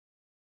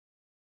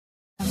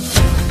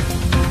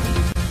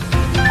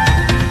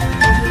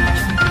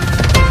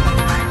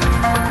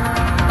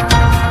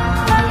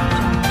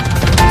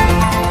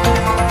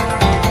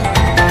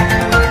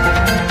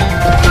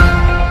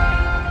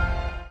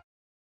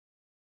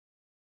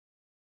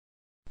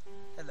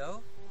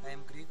Hello, I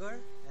am Grigor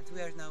and we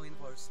are now in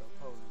Warsaw,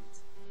 Poland.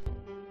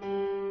 I'm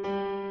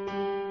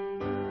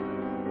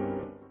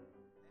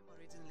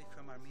originally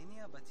from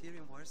Armenia, but here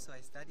in Warsaw I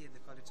study at the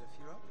College of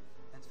Europe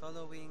and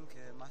following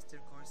a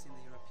master course in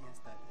the European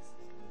Studies.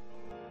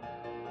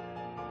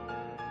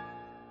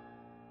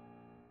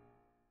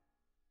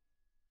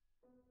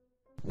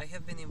 I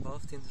have been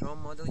involved in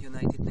Rome Model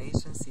United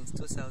Nations since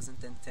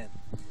 2010.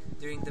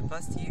 During the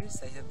past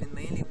years, I have been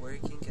mainly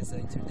working as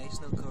an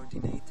international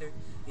coordinator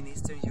in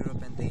Eastern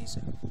Europe and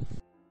Asia.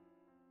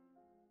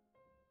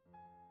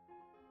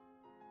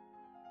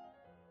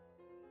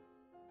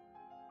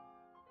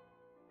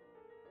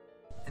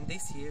 And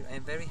this year, I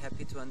am very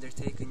happy to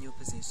undertake a new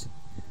position.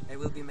 I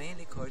will be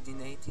mainly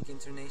coordinating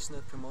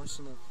international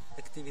promotional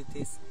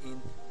activities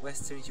in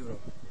Western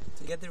Europe.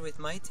 Together with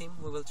my team,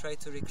 we will try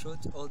to recruit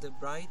all the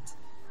bright,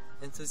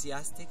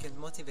 enthusiastic and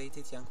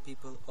motivated young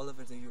people all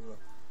over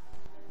Europe.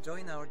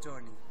 Join our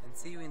journey and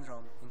see you in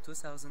Rome in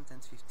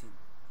 2015.